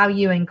how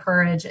you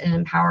encourage and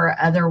empower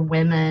other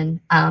women,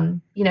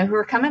 who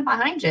are coming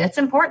behind you. It's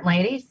important,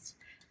 ladies.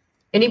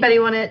 Anybody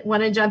want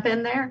to jump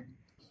in there?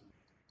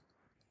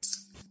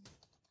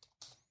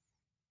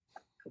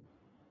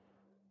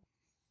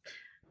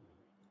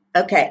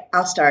 Okay,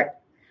 I'll start.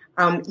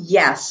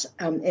 Yes,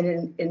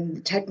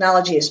 in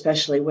technology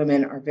especially,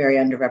 women are very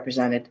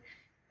underrepresented.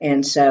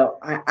 And so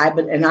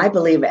I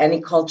believe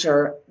any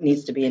culture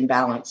needs to be in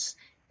balance,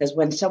 because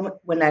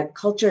when a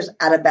culture is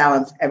out of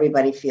balance,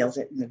 everybody feels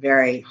it in the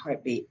very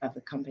heartbeat of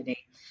the company.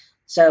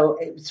 So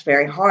it's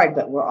very hard,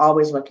 but we're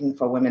always looking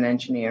for women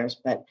engineers.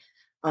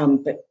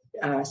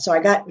 So I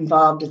got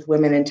involved with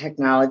women in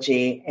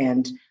technology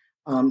and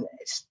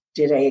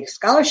did a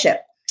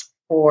scholarship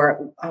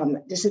for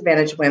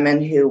disadvantaged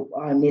women who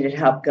needed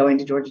help going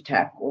to Georgia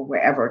Tech or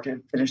wherever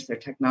to finish their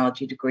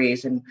technology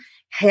degrees. And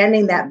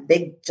handing that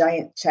big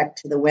giant check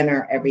to the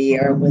winner every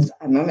year was,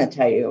 I'm going to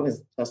tell you, it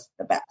was just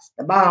the best,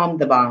 the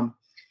bomb.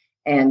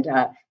 And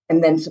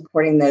then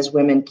supporting those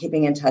women,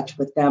 keeping in touch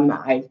with them.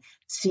 I've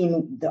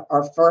seen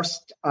our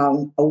first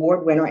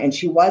award winner, and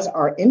she was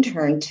our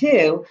intern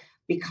too,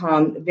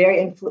 become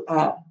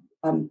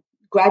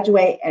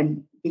graduate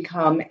and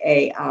become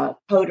a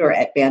coder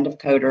at Band of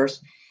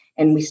Coders.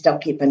 And we still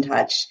keep in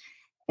touch.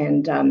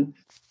 And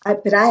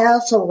but I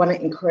also want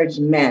to encourage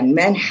men.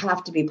 Men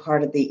have to be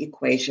part of the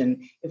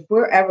equation. If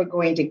we're ever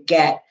going to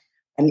get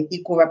an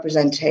equal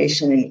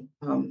representation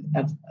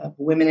of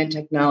women in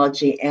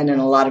technology and in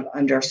a lot of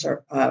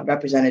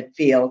underrepresented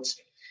fields,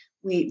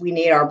 we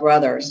need our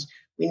brothers.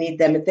 We need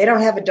them. If they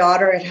don't have a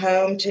daughter at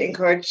home to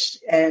encourage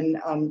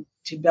and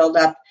to build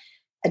up,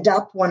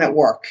 adopt one at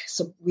work.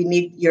 So we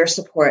need your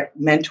support,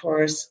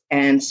 mentors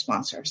and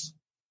sponsors.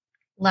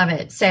 Love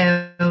it.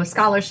 So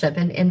scholarship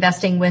and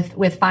investing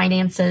with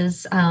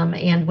finances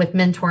and with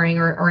mentoring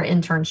or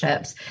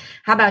internships.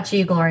 How about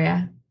you,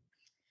 Gloria?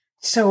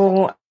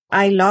 So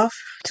I love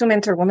to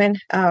mentor women.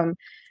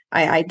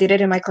 I did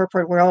it in my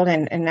corporate world,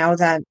 and now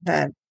that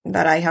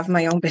I have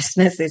my own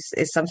business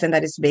is something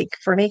that is big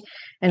for me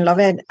and love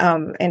it.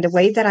 And the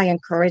way that I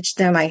encourage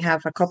them, I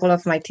have a couple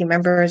of my team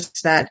members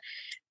that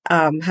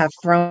have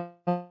grown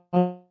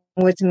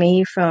with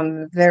me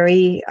from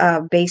very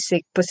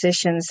basic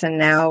positions, and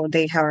now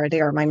they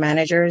are my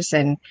managers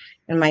and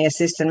my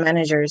assistant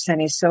managers,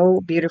 and it's so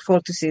beautiful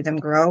to see them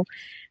grow.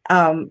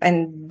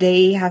 And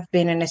they have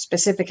been a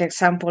specific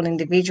example,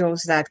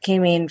 individuals that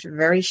came in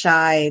very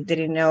shy,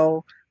 didn't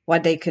know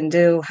what they can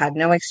do, had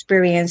no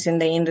experience in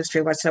the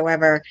industry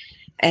whatsoever.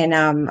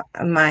 And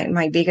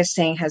my biggest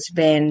thing has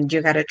been,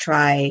 you got to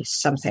try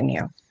something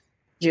new.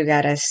 You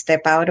got to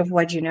step out of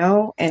what you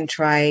know and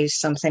try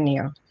something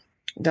new.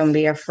 Don't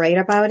be afraid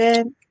about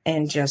it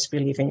and just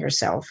believe in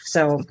yourself.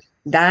 So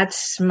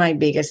that's my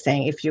biggest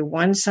thing. If you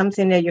want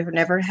something that you've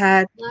never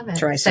had,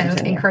 try something.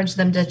 So encourage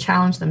them to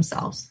challenge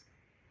themselves.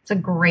 It's a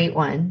great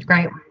one.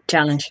 Great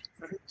challenge.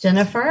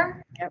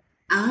 Jennifer? Yep.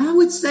 I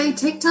would say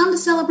take time to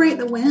celebrate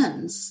the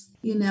wins.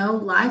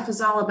 Life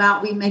is all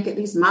about, we make it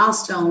these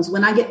milestones.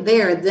 When I get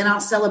there, then I'll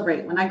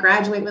celebrate. When I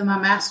graduate with my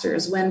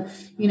master's, when,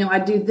 I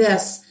do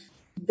this.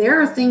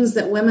 There are things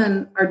that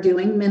women are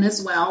doing, men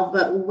as well,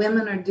 but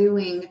women are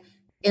doing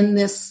in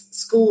this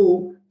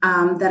school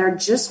that are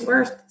just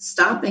worth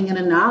stopping and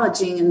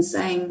acknowledging and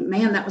saying,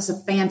 man, that was a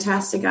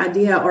fantastic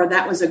idea, or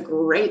that was a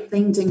great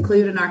thing to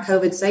include in our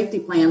COVID safety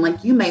plan.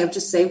 Like, you may have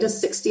just saved us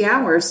 60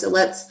 hours. So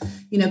let's,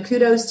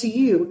 kudos to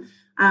you.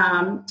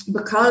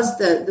 because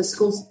the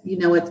schools,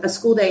 a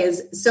school day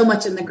is so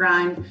much in the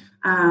grind.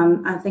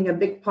 I think a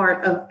big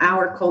part of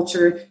our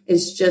culture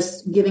is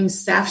just giving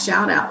staff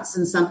shout outs,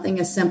 and something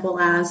as simple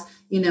as,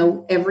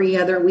 every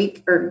other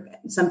week or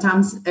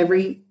sometimes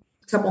every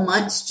couple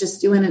months, just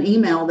doing an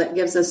email that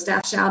gives a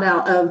staff shout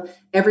out of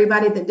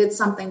everybody that did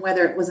something,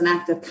 whether it was an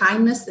act of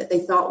kindness that they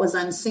thought was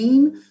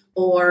unseen,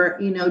 or,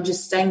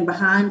 just staying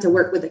behind to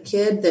work with a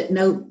kid that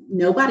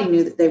nobody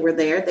knew that they were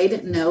there. They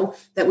didn't know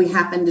that we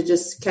happened to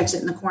just catch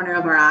it in the corner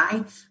of our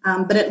eye.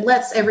 But it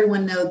lets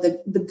everyone know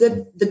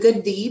the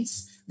good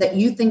deeds that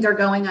you think are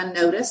going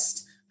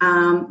unnoticed.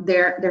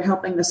 They're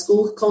helping the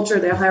school culture.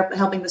 They're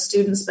helping the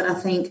students. But I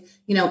think,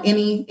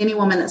 any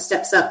woman that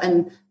steps up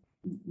and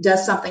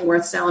does something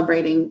worth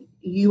celebrating,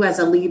 you as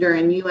a leader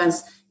and you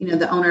as,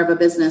 the owner of a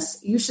business,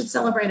 you should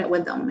celebrate it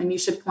with them, and you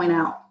should point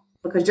out,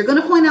 because you're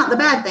going to point out the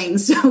bad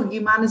things. So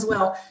you might as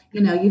well,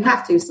 you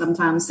have to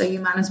sometimes. So you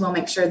might as well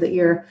make sure that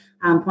you're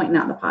pointing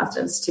out the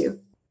positives too.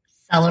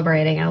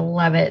 Celebrating. I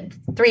love it.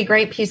 3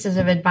 great pieces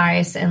of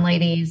advice. And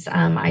ladies,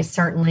 I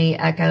certainly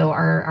echo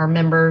our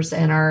members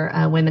and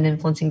our Women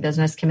Influencing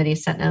Business Committee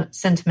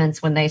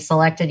sentiments when they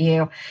selected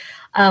you.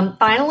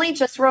 Finally,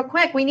 just real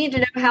quick, we need to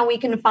know how we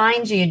can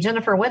find you.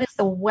 Jennifer, what is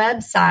the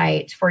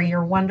website for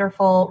your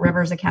wonderful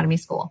Rivers Academy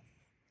School?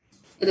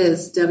 It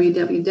is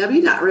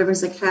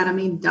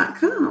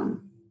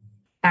www.riversacademy.com.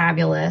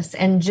 Fabulous.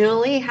 And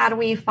Julie, how do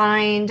we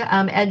find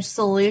Edge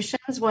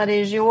Solutions? What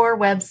is your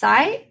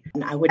website?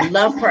 And I would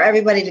love for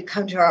everybody to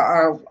come to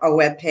our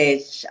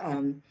webpage,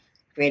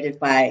 created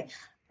by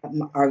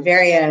our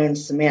very own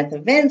Samantha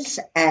Vince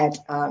at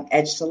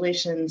Edge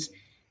Solutions,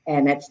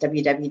 and that's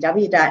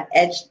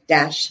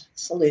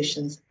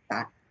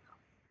www.edge-solutions.com.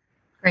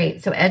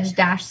 Great. So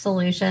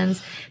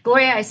Edge-Solutions.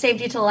 Gloria, I saved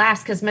you to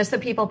last because most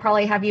of the people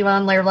probably have you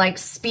on there like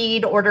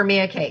speed, order me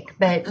a cake.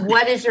 But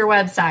what is your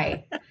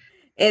website?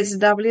 It's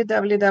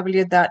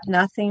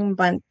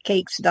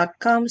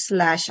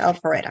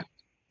www.nothingbutcakes.com/Alpharetta.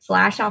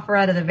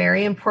 /Alpharetta, the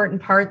very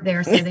important part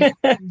there, so that you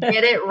can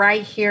get it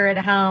right here at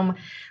home.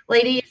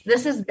 Ladies,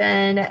 this has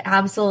been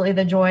absolutely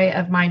the joy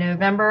of my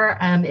November.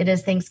 It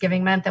is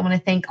Thanksgiving month. I want to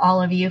thank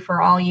all of you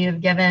for all you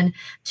have given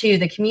to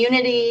the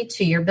community,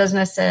 to your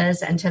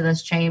businesses, and to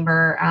this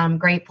chamber. I'm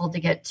grateful to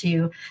get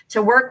to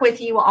work with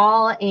you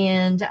all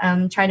and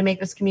try to make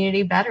this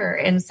community better.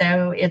 And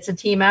so it's a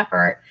team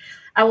effort.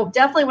 I will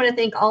definitely want to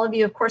thank all of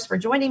you, of course, for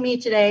joining me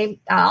today.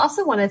 I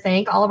also want to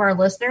thank all of our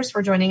listeners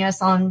for joining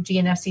us on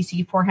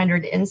GNFCC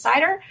 400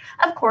 Insider,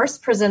 of course,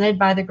 presented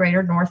by the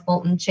Greater North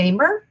Fulton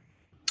Chamber.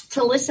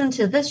 To listen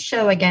to this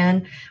show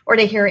again or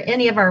to hear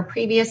any of our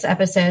previous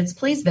episodes,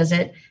 please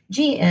visit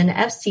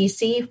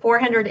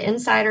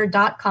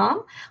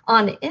GNFCC400insider.com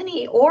on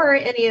any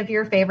of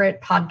your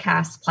favorite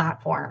podcast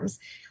platforms.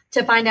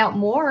 To find out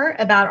more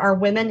about our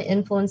Women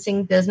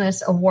Influencing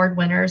Business Award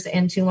winners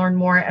and to learn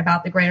more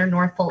about the Greater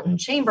North Fulton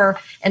Chamber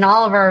and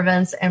all of our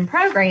events and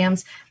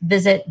programs,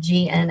 visit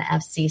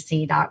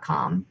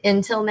GNFCC.com.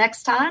 Until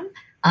next time,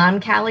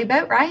 I'm Callie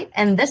Boatright,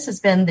 and this has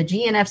been the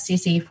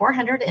GNFCC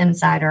 400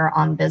 Insider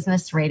on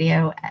Business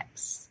Radio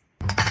X.